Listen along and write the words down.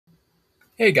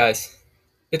Hey guys,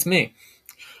 it's me.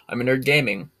 I'm a Nerd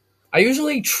Gaming. I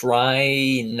usually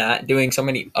try not doing so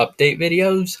many update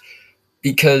videos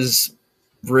because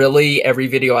really every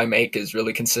video I make is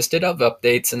really consisted of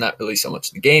updates and not really so much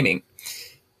the gaming.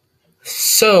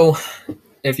 So,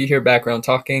 if you hear background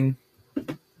talking,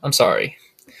 I'm sorry.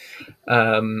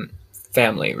 Um,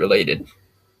 Family related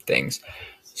things.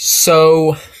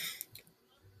 So,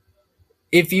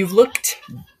 if you've looked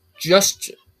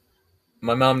just.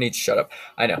 My mom needs to shut up.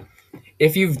 I know.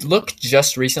 If you've looked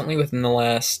just recently within the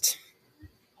last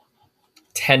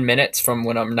 10 minutes from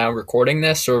when I'm now recording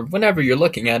this, or whenever you're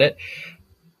looking at it,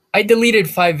 I deleted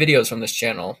 5 videos from this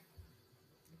channel.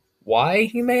 Why,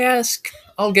 you may ask?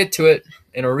 I'll get to it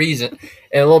in a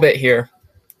little bit here.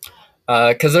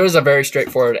 Because there is a very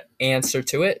straightforward answer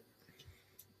to it.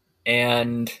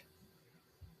 And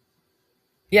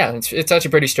yeah, it's actually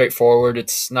pretty straightforward.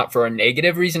 It's not for a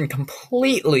negative reason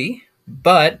completely,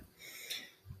 but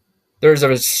there's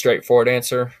a straightforward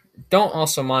answer. Don't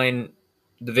also mind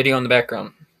the video in the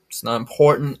background. It's not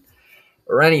important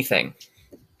or anything.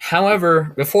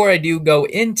 However, before I do go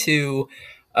into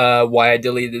why I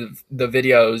deleted the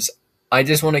videos, I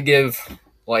just want to give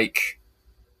like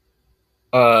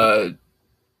uh,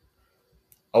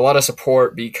 a lot of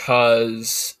support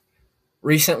because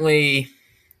recently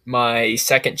my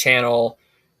second channel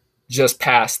just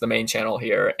passed the main channel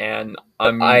here, and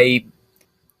I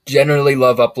generally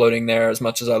love uploading there as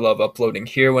much as I love uploading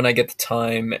here when I get the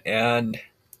time. And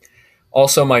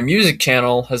also my music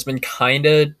channel has been kind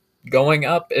of going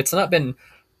up. It's not been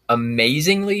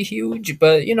amazingly huge,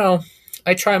 but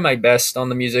I try my best on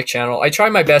the music channel. I try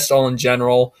my best all in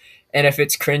general, and if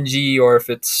it's cringy or if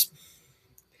it's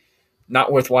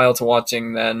not worthwhile to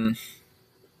watching, then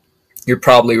you're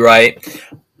probably right.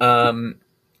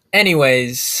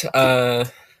 Anyways,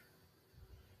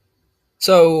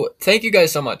 so thank you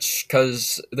guys so much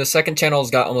because the second channel's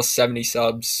got almost 70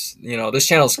 subs. This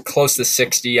channel's close to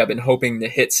 60. I've been hoping to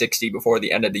hit 60 before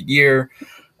the end of the year.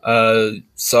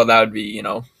 So that would be,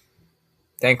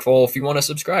 thankful if you want to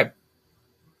subscribe.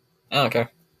 I don't care.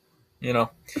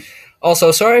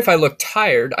 Also, sorry if I look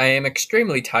tired. I am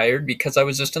extremely tired because I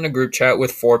was just in a group chat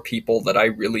with 4 people that I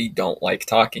really don't like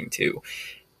talking to,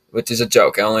 which is a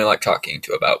joke. I only like talking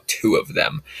to about 2 of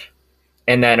them.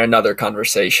 And then another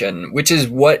conversation, which is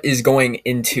what is going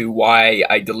into why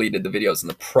I deleted the videos in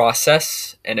the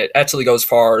process. And it actually goes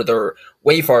farther,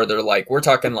 way farther. Like, we're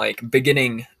talking like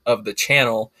beginning of the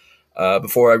channel,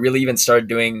 before I really even started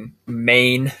doing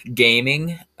main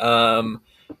gaming. And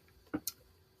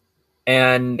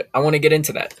I want to get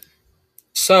into that.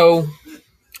 So,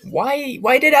 why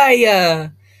did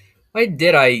I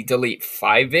delete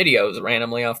 5 videos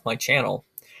randomly off my channel?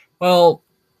 Well,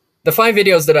 the 5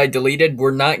 videos that I deleted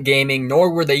were not gaming, nor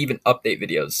were they even update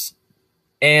videos.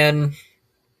 And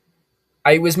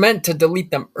I was meant to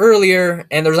delete them earlier,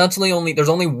 and there's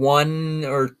only 1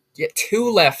 or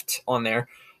 2 left on there.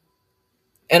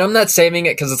 And I'm not saving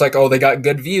it because it's like, oh, they got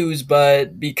good views,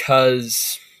 but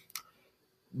because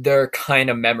they're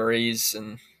kind of memories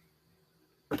and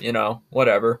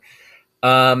whatever.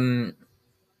 But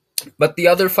the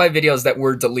other 5 videos that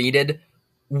were deleted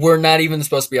were not even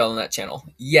supposed to be on that channel.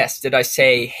 Yes, did I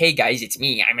say, hey guys, it's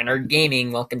me, I'm in Nerd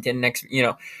Gaming, welcome to the next,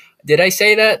 did I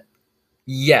say that?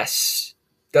 Yes.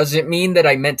 Does it mean that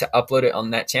I meant to upload it on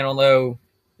that channel though?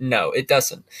 No, it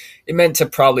doesn't. It meant to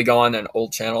probably go on an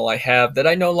old channel I have that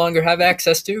I no longer have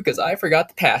access to because I forgot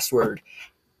the password.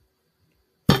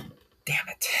 Damn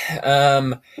it.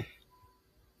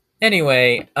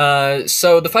 Anyway,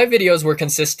 so the 5 videos were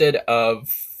consisted of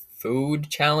food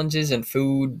challenges and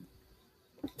food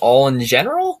all in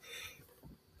general.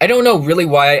 I don't know really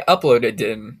why I uploaded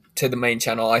them to the main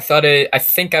channel. I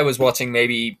think I was watching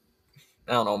maybe,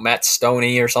 I don't know, Matt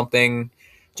Stoney or something,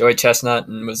 Joey Chestnut,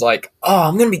 and was like, oh,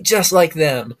 I'm going to be just like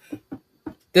them.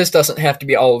 This doesn't have to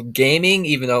be all gaming,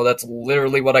 even though that's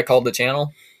literally what I called the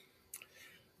channel.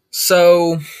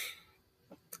 So,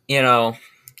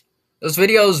 those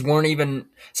videos weren't even,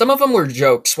 some of them were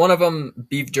jokes. One of them,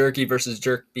 beef jerky versus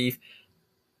jerk beef,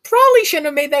 probably shouldn't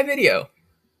have made that video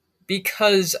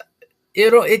because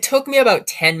it took me about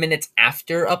 10 minutes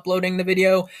after uploading the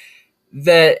video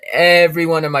that every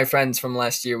one of my friends from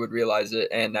last year would realize it,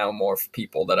 and now more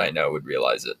people that I know would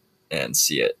realize it and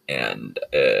see it, and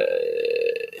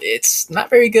it's not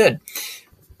very good.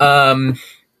 So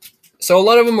a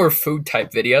lot of them were food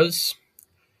type videos.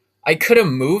 I could have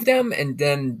moved them and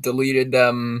then deleted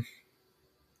them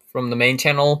from the main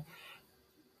channel.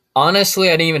 Honestly,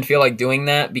 I didn't even feel like doing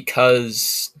that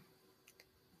because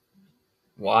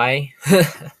why?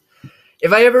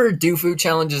 If I ever do food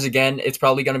challenges again, it's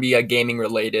probably going to be a gaming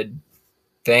related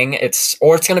thing. It's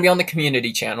going to be on the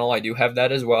community channel. I do have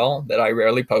that as well that I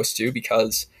rarely post to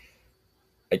because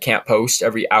I can't post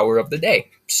every hour of the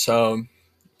day. So,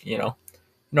 you know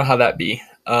how that be.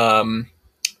 But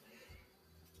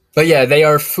yeah, they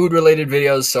are food related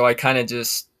videos. So I kind of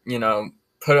just,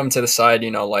 put them to the side,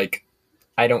 like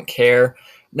I don't care.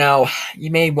 Now,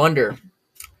 you may wonder,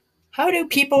 how do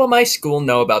people in my school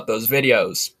know about those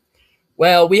videos?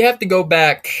 Well, we have to go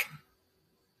back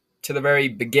to the very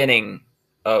beginning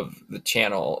of the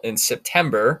channel in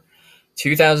September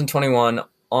 2021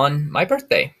 on my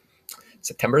birthday,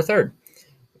 September 3rd.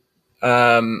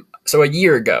 So a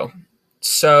year ago.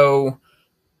 So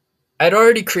I'd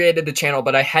already created the channel,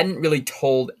 but I hadn't really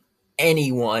told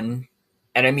anyone,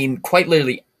 and I mean quite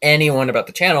literally anyone about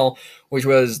the channel, which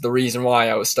was the reason why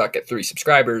I was stuck at 3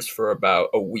 subscribers for about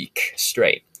a week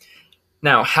straight.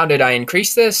 Now, how did I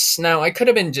increase this? Now, I could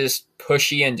have been just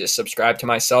pushy and just subscribe to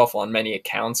myself on many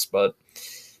accounts, but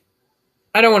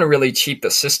I don't want to really cheat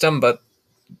the system, but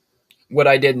what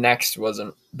I did next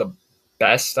wasn't the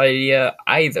best idea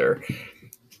either.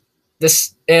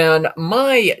 And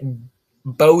my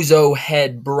bozo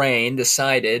head brain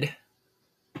decided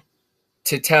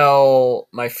to tell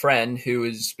my friend who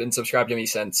has been subscribed to me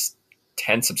since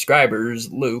 10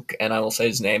 subscribers, Luke, and I will say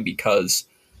his name because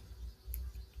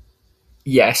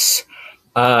yes,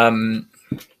 I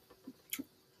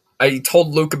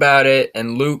told Luke about it,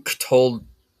 and Luke told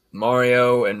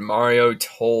Mario, and Mario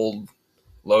told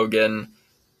Logan,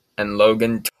 and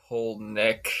Logan told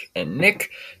Nick, and Nick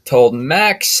told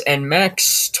Max, and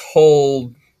Max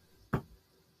told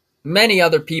many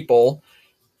other people,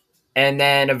 and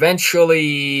then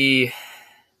eventually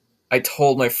I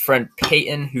told my friend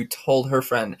Peyton, who told her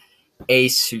friend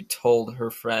Ace, who told her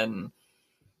friend.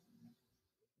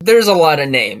 There's a lot of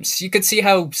names. You could see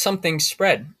how some things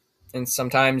spread. And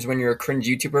sometimes when you're a cringe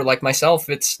YouTuber like myself,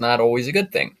 it's not always a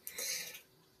good thing.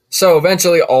 So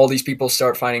eventually all these people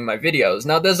start finding my videos.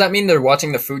 Now, does that mean they're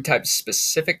watching the food types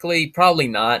specifically? Probably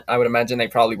not. I would imagine they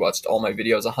probably watched all my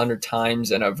videos 100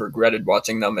 times and have regretted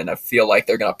watching them and I feel like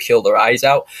they're going to peel their eyes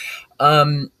out.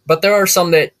 But there are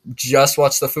some that just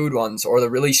watch the food ones or the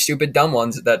really stupid dumb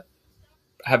ones that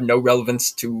have no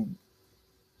relevance to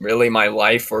really my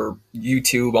life or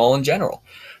YouTube all in general.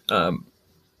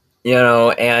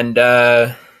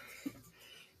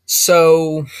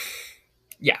 So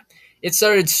yeah, it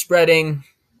started spreading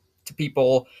to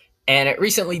people and it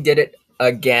recently did it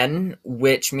again,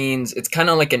 which means it's kind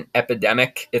of like an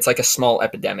epidemic. It's like a small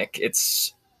epidemic.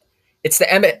 It's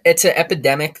an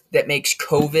epidemic that makes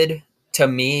COVID to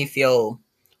me feel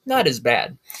not as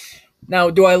bad.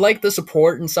 Now, do I like the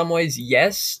support in some ways?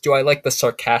 Yes. Do I like the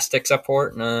sarcastic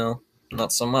support? No,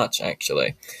 not so much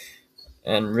actually.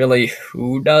 And really,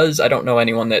 who does? I don't know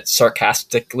anyone that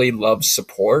sarcastically loves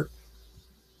support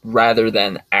rather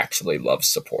than actually loves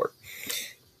support.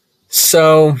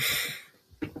 So,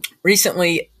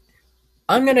 recently,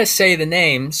 I'm going to say the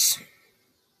names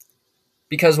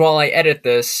because while I edit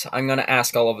this, I'm going to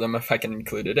ask all of them if I can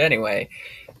include it anyway.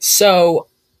 So,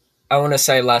 I want to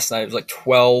say last night, it was like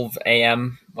 12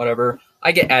 a.m., whatever.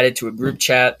 I get added to a group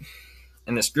chat,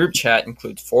 and this group chat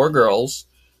includes 4 girls,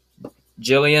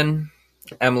 Jillian,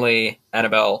 Emily,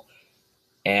 Annabelle,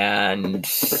 and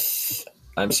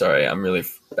I'm sorry, I'm really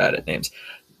bad at names.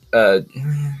 Hold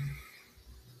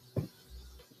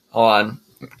on,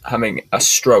 I'm having a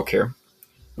stroke here.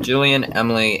 Jillian,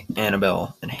 Emily,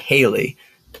 Annabelle, and Haley.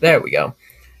 There we go.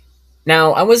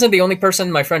 Now, I wasn't the only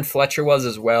person. My friend Fletcher was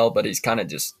as well, but he's kind of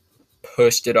just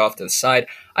pushed it off to the side.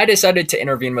 I decided to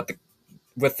intervene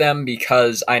with them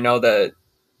because I know that,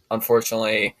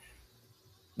 unfortunately,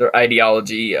 their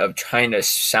ideology of trying to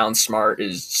sound smart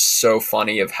is so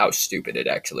funny of how stupid it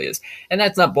actually is. And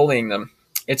that's not bullying them.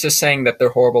 It's just saying that they're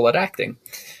horrible at acting.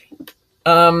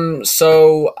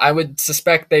 So I would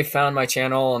suspect they found my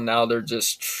channel and now they're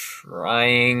just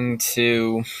trying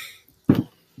to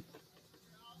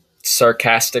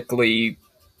sarcastically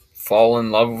fall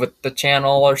in love with the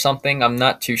channel or something. I'm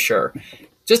not too sure.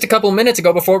 Just a couple minutes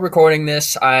ago before recording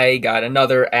this, I got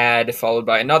another ad, followed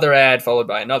by another ad, followed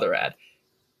by another ad.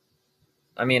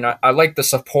 I mean, I like the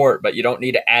support, but you don't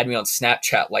need to add me on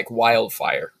Snapchat like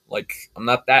wildfire. Like, I'm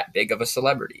not that big of a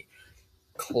celebrity,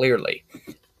 clearly.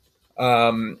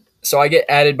 So I get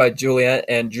added by Juliet,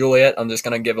 and Juliet, I'm just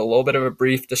going to give a little bit of a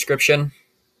brief description.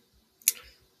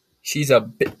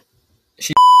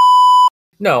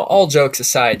 No, all jokes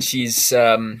aside, she's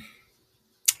a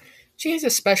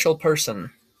special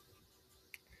person.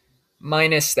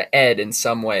 Minus the Ed in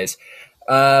some ways.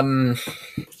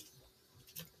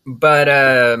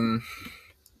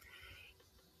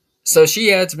 So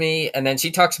she adds me, and then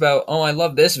she talks about, oh, I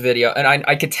love this video, and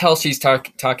I could tell she's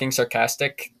talking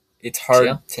sarcastic. It's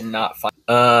hard to not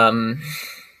find.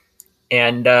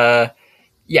 And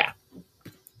yeah,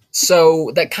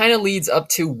 so that kind of leads up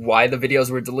to why the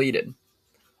videos were deleted.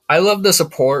 I love the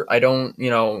support. I don't,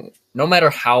 no matter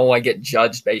how I get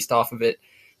judged based off of it,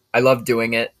 I love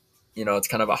doing it. It's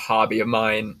kind of a hobby of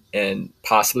mine and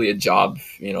possibly a job,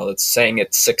 that's saying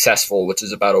it's successful, which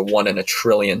is about a 1 in a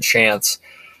trillion chance.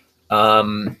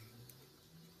 But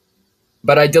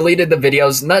I deleted the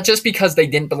videos, not just because they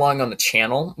didn't belong on the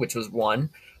channel, which was one,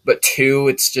 but two,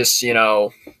 it's just,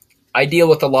 I deal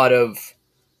with a lot of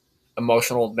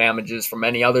emotional damages from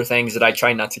many other things that I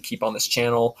try not to keep on this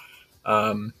channel.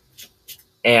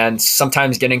 And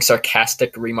sometimes getting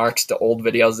sarcastic remarks to old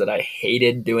videos that I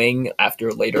hated doing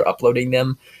after later uploading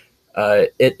them,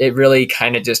 it really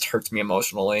kind of just hurts me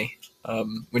emotionally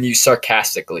when you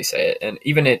sarcastically say it. And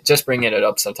even just bringing it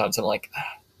up sometimes, I'm like,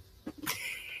 ah.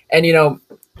 And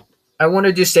I want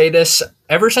to just say this.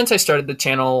 Ever since I started the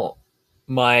channel,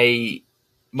 my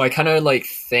kind of like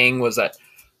thing was that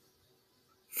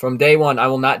from day one, I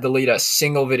will not delete a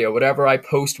single video. Whatever I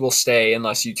post will stay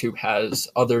unless YouTube has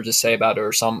other to say about it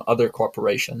or some other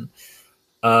corporation.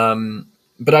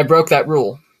 But I broke that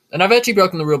rule. And I've actually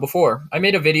broken the rule before. I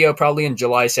made a video probably in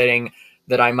July saying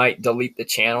that I might delete the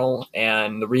channel.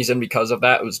 And the reason because of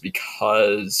that was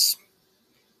because,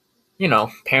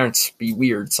 parents be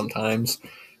weird sometimes.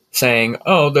 Saying,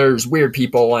 oh, there's weird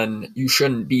people and you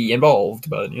shouldn't be involved.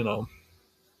 But, I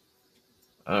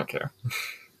don't care.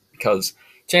 Because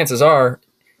chances are,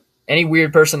 any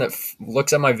weird person that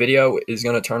looks at my video is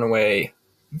going to turn away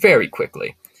very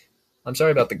quickly. I'm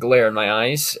sorry about the glare in my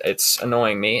eyes. It's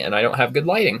annoying me, and I don't have good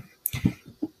lighting.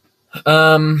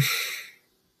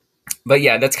 But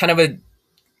yeah, that's kind of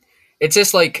it's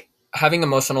just like having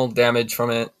emotional damage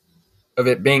from it, of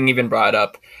it being even brought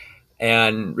up.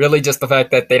 And really just the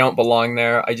fact that they don't belong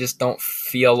there. I just don't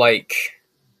feel like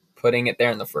putting it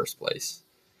there in the first place.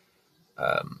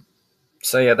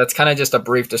 So yeah, that's kind of just a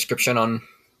brief description on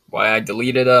why I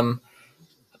deleted them.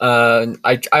 I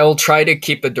will try to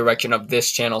keep the direction of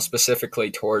this channel specifically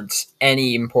towards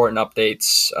any important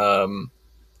updates of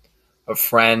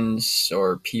friends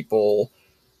or people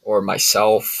or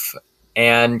myself,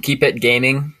 and keep it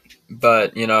gaming.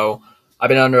 But I've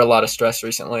been under a lot of stress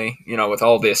recently, with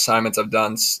all the assignments I've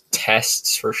done,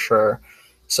 tests for sure.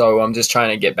 So I'm just trying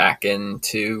to get back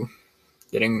into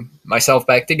getting myself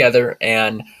back together.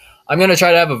 And I'm going to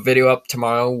try to have a video up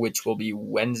tomorrow, which will be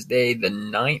Wednesday, the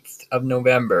 9th of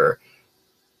November.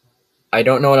 I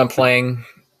don't know what I'm playing,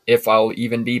 if I'll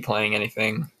even be playing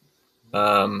anything.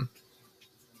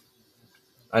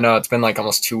 I know it's been like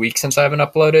almost 2 weeks since I haven't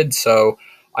uploaded, so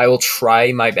I will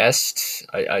try my best.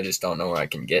 I just don't know where I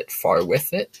can get far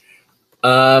with it.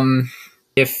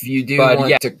 If you do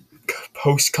want to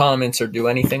post comments or do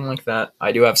anything like that,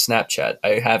 I do have Snapchat.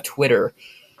 I have Twitter.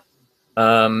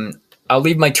 I'll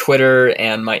leave my Twitter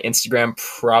and my Instagram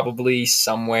probably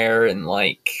somewhere in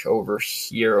like over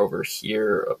here,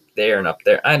 up there, and up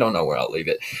there. I don't know where I'll leave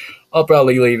it. I'll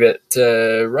probably leave it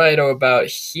right about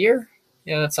here.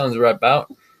 Yeah, that sounds right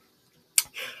about.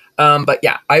 But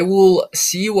yeah, I will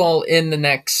see you all in the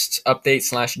next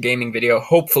update / gaming video.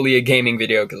 Hopefully a gaming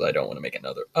video, because I don't want to make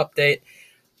another update.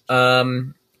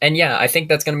 And yeah, I think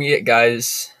that's going to be it,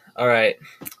 guys. All right.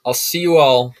 I'll see you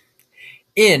all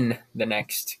in the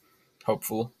next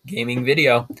hopeful gaming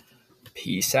video.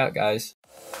 Peace out, guys.